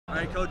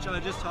right, Coach,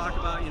 just talk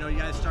about, you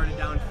guys started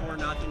down 4-0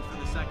 for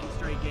the second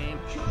straight game.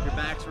 Your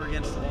backs were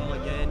against the wall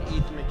again.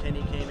 Ethan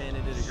McKinney came in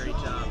and did a great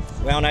job.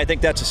 Well, and I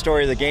think that's the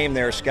story of the game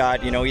there,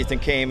 Scott. Ethan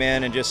came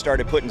in and just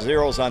started putting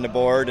zeros on the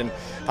board, and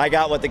I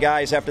got with the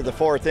guys after the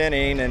fourth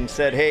inning and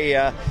said,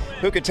 hey,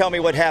 who could tell me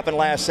what happened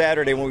last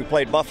Saturday when we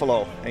played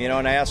Buffalo?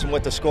 And I asked them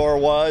what the score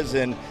was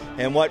and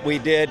what we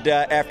did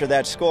after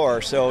that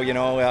score. So,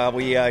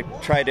 we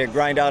tried to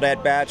grind out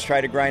at-bats, try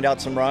to grind out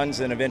some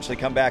runs, and eventually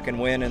come back and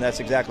win, and that's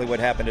exactly what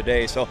happened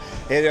today. So,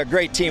 a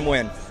great team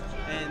win.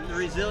 And the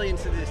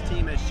resilience of this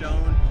team has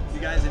shown. You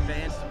guys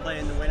advanced to play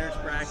in the winner's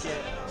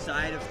bracket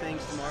side of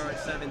things tomorrow at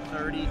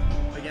 7:30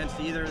 against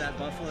either that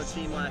Buffalo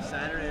team last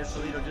Saturday or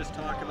Toledo. Just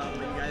talk about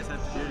what you guys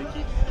have to do to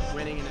keep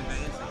winning and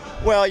advancing.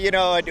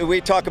 Well,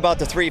 we talk about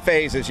the three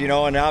phases,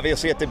 and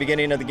obviously at the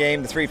beginning of the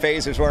game, the three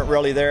phases weren't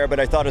really there, but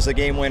I thought as the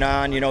game went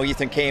on,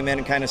 Ethan came in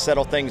and kind of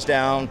settled things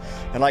down.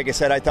 And like I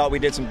said, I thought we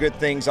did some good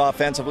things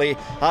offensively.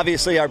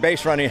 Obviously, our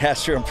base running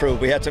has to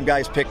improve. We had some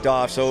guys picked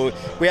off, so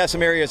we have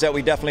some areas that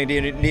we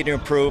definitely need to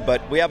improve,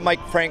 but we have Mike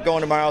Frank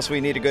going tomorrow, so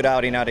we need a good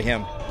outing out of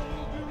him.